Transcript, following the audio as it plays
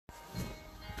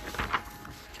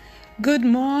Good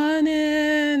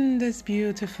morning, this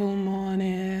beautiful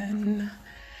morning.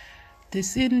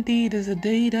 This indeed is a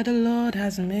day that the Lord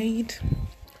has made,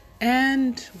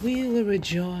 and we will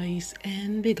rejoice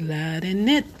and be glad in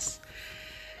it.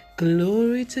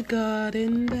 Glory to God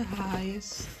in the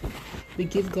highest. We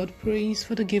give God praise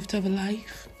for the gift of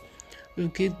life. We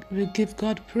give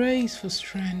God praise for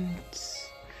strength.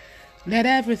 Let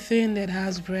everything that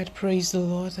has breath praise the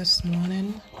Lord this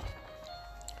morning.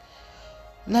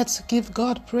 Let's give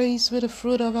God praise with the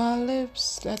fruit of our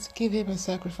lips. Let's give Him a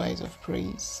sacrifice of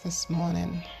praise this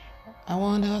morning. I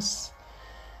want us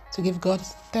to give God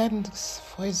thanks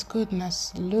for His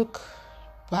goodness. Look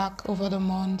back over the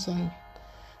months and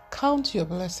count your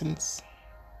blessings,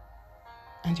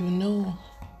 and you know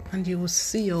and you will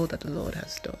see all that the Lord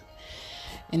has done.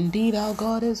 Indeed, our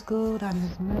God is good, and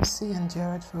His mercy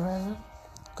endureth forever.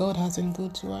 God has been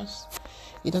good to us.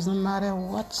 It doesn't matter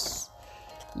what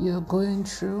you're going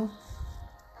through,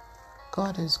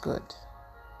 God is good.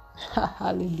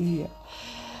 Hallelujah.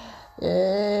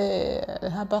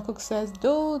 Habakkuk says,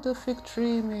 though the fig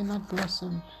tree may not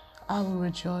blossom, I will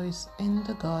rejoice in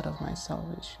the God of my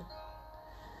salvation.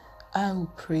 I will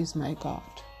praise my God.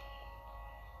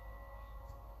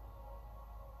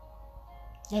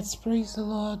 Let's praise the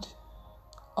Lord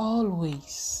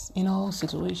always, in all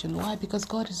situations. Why? Because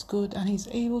God is good, and He's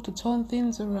able to turn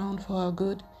things around for our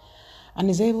good, and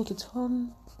He's able to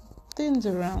turn things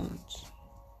around.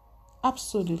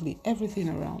 Absolutely everything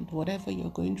around. Whatever you're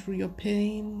going through, your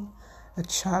pain, a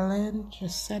challenge, a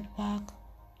setback.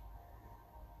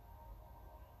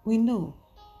 We know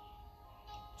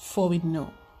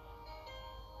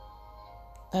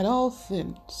that all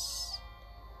things,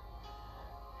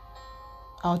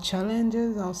 our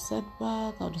challenges, our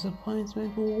setback, our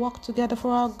disappointment will work together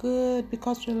for our good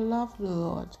because we love the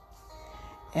Lord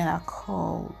and are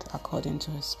called according to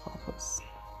His purpose.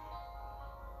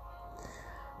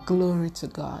 Glory to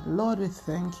God. Lord, we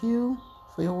thank You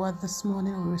for Your word this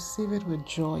morning. We receive it with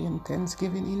joy and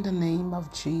thanksgiving in the name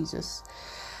of Jesus.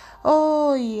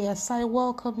 Oh yes, I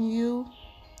welcome you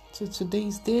to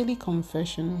today's daily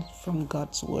confession from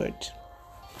God's word.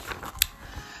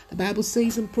 The Bible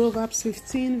says in Proverbs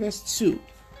 15 verse 2,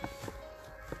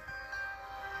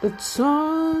 the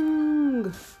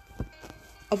tongue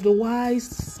of the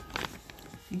wise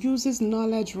uses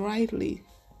knowledge rightly,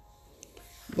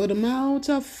 but the mouth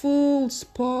of fools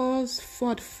pours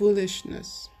forth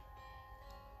foolishness.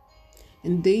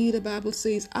 Indeed, the Bible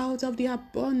says, out of the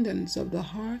abundance of the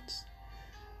heart,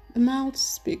 the mouth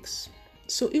speaks.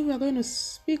 So if we are going to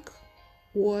speak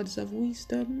words of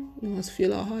wisdom, we must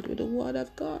fill our heart with the word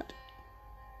of God.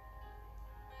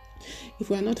 If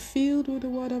we are not filled with the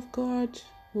word of God,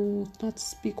 we will not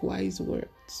speak wise words.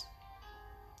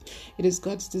 It is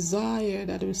God's desire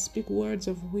that we speak words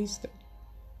of wisdom,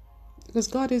 because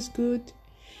God is good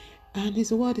and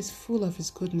His word is full of His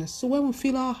goodness. So when we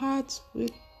fill our hearts with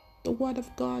the word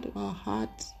of God, our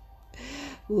heart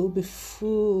will be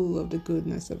full of the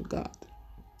goodness of God.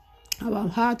 Our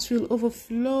hearts will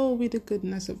overflow with the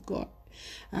goodness of God.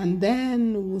 And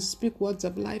then we will speak words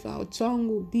of life. Our tongue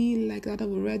will be like that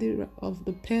of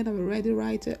the pen of a ready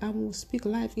writer, and we will speak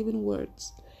life-giving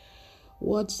words.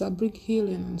 Words that bring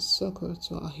healing and succor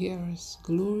to our hearers.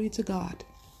 Glory to God.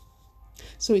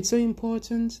 So it's so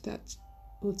important that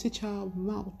we'll teach our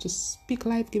mouth to speak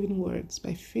life-giving words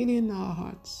by filling our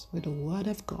hearts with the word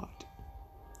of God.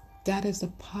 That is the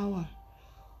power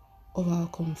of our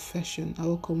confession.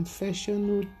 Our confession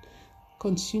will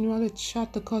continually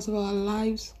chart the course of our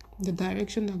lives, the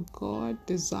direction that God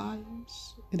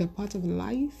desires in the part of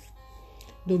life.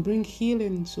 It will bring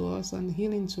healing to us and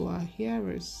healing to our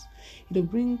hearers. It will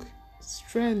bring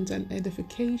strength and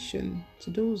edification to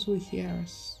those who hear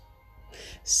us.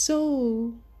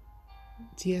 So,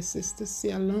 dear sisters,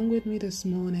 say along with me this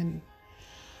morning,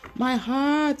 my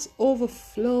heart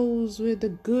overflows with the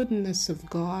goodness of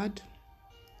God.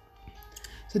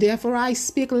 So therefore I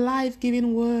speak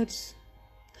life-giving words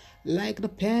like the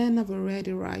pen of a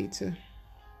ready writer.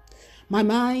 My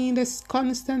mind is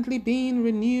constantly being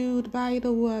renewed by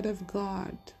the word of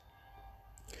God.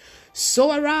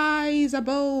 So arise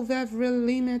above every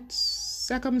limit,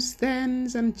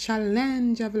 circumstance, and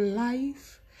challenge of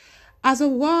life as a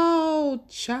world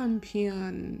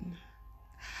champion.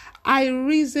 I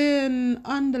reason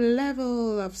on the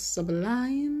level of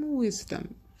sublime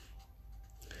wisdom.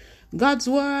 God's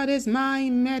word is my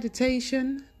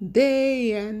meditation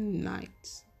day and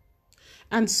night.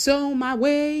 And so my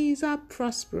ways are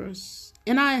prosperous,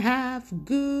 and I have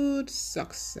good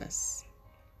success.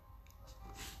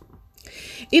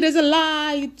 It is a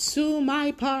light to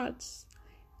my paths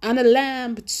and a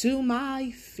lamp to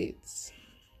my feet.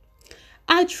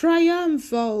 I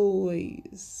triumph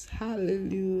always.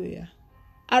 Hallelujah.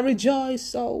 I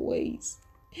rejoice always.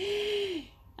 I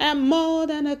am more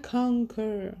than a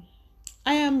conqueror.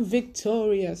 I am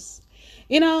victorious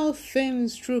in all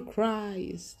things through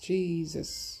Christ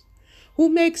Jesus, who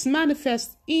makes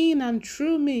manifest in and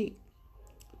through me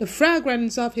the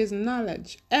fragrance of his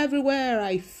knowledge everywhere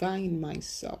I find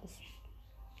myself.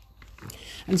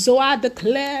 And so I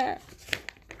declare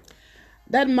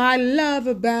that my love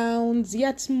abounds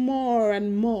yet more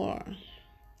and more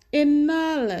in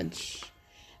knowledge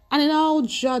and in all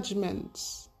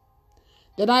judgments,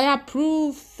 that I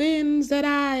approve things that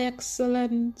are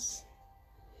excellent,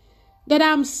 that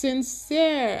I'm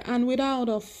sincere and without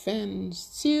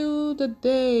offense till the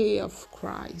day of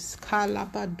Christ.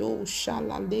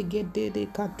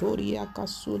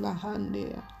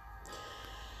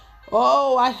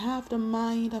 Oh, I have the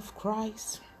mind of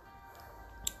Christ.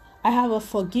 I have a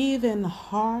forgiving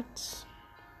heart.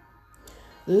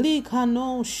 I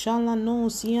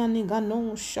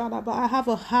have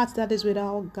a heart that is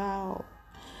without guile.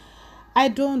 I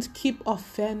don't keep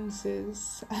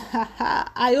offenses.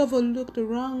 I overlook the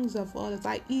wrongs of others.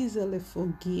 I easily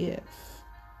forgive.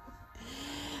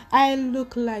 I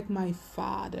look like my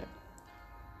Father,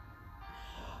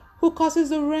 who causes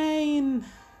the rain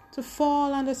to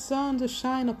fall and the sun to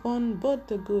shine upon both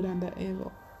the good and the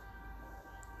evil.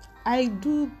 I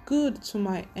do good to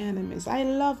my enemies. I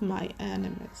love my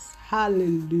enemies.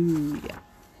 Hallelujah.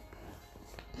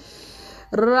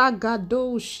 I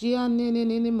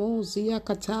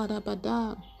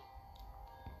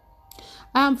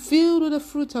am filled with the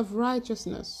fruit of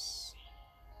righteousness,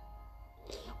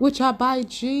 which are by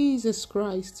Jesus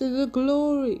Christ, to the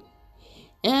glory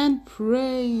and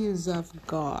praise of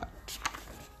God.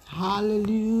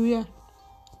 Hallelujah.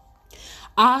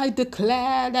 I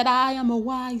declare that I am a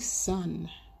wise son,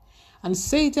 and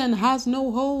Satan has no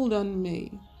hold on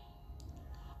me.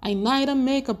 I neither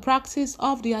make a practice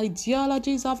of the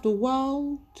ideologies of the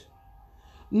world,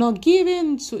 nor give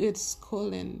in to its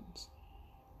callings.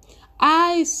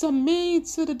 I submit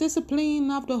to the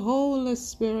discipline of the Holy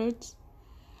Spirit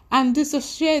and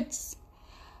dissociate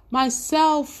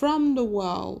myself from the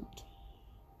world.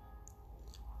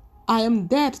 I am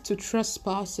dead to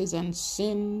trespasses and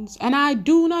sins, and I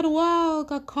do not walk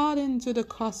according to the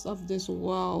course of this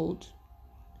world,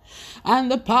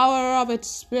 and the power of its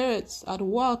spirits at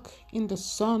work in the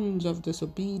sons of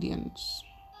disobedience.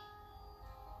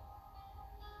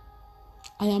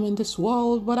 I am in this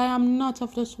world, but I am not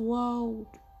of this world.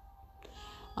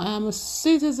 I am a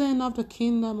citizen of the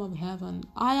kingdom of heaven.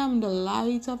 I am the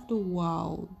light of the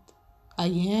world. I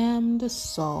am the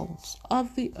salt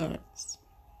of the earth.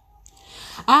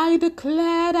 I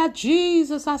declare that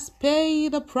Jesus has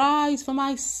paid the price for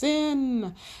my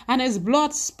sin, and his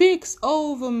blood speaks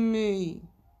over me.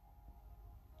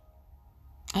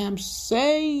 I am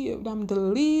saved, I'm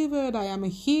delivered, I am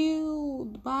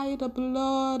healed by the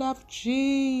blood of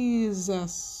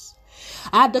Jesus.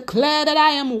 I declare that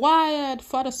I am wired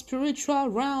for the spiritual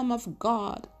realm of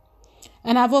God,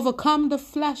 and I've overcome the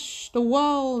flesh, the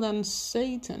world, and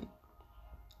Satan.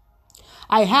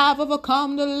 I have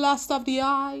overcome the lust of the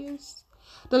eyes,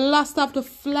 the lust of the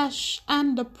flesh,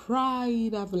 and the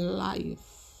pride of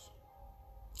life.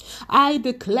 I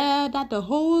declare that the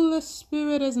Holy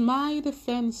Spirit is my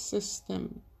defense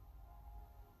system,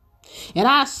 and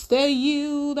I stay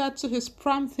yielded to his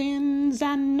promptings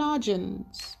and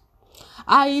nudgings.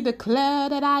 I declare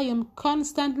that I am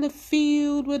constantly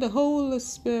filled with the Holy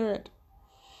Spirit,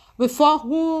 before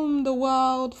whom the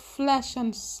world, flesh,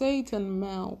 and Satan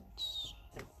melts.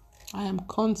 I am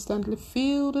constantly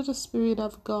filled with the Spirit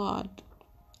of God.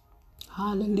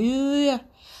 Hallelujah.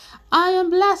 I am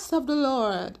blessed of the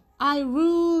Lord. I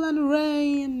rule and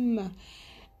reign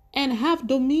and have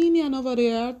dominion over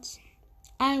the earth.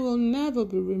 I will never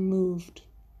be removed.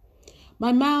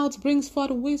 My mouth brings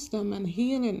forth wisdom and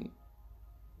healing.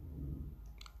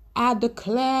 I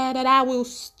declare that I will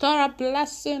stir up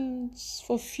blessings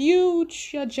for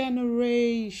future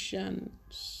generations.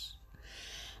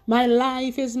 My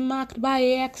life is marked by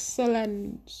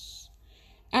excellence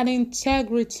and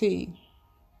integrity,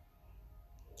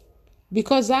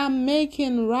 because I'm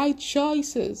making right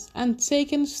choices and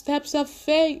taking steps of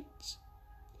faith.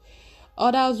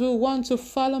 Others will want to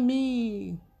follow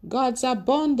me. God's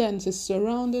abundance is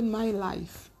surrounding my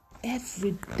life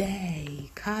every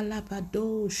day.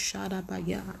 Kalabado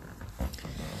Shadabaya.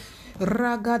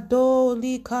 Ragado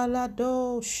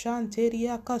Likalado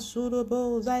Shanteria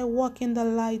Kasurubos. I walk in the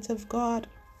light of God.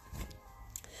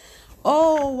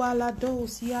 Oh,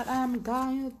 Walados, yet I'm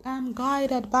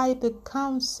guided by the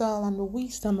counsel and the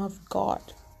wisdom of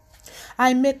God.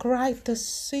 I make right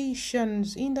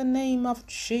decisions in the name of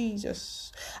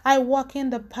Jesus. I walk in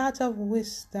the path of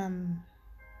wisdom.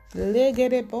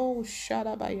 Legedebo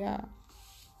shadabaya.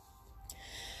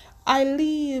 I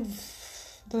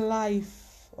live the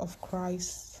life of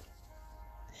Christ.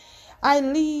 I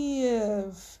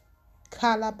live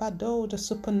Kalabado, the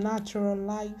supernatural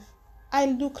life. I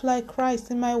look like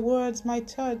Christ in my words, my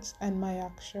thoughts, and my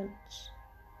actions.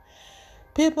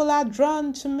 People are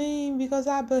drawn to me because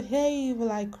I behave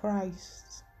like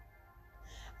Christ.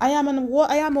 I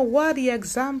am a worthy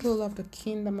example of the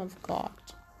kingdom of God.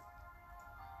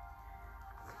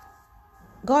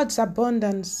 God's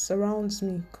abundance surrounds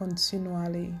me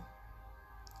continually.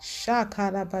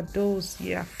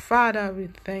 Shakarabadosia. Father, we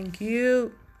thank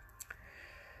you.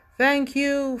 Thank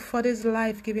you for these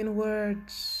life-giving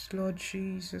words, Lord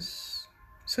Jesus.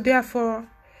 So therefore,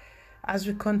 as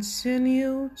we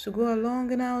continue to go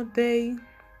along in our day,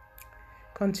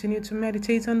 continue to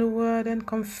meditate on the word and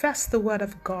confess the word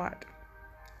of God.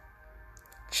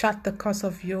 Chart the course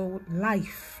of your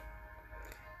life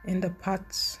in the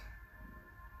path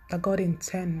that God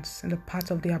intends, in the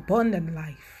path of the abundant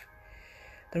life.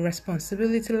 The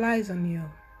responsibility lies on you.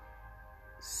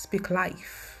 Speak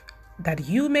life that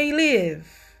you may live.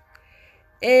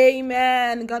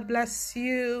 Amen. God bless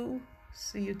you.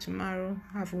 See you tomorrow.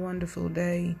 Have a wonderful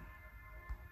day.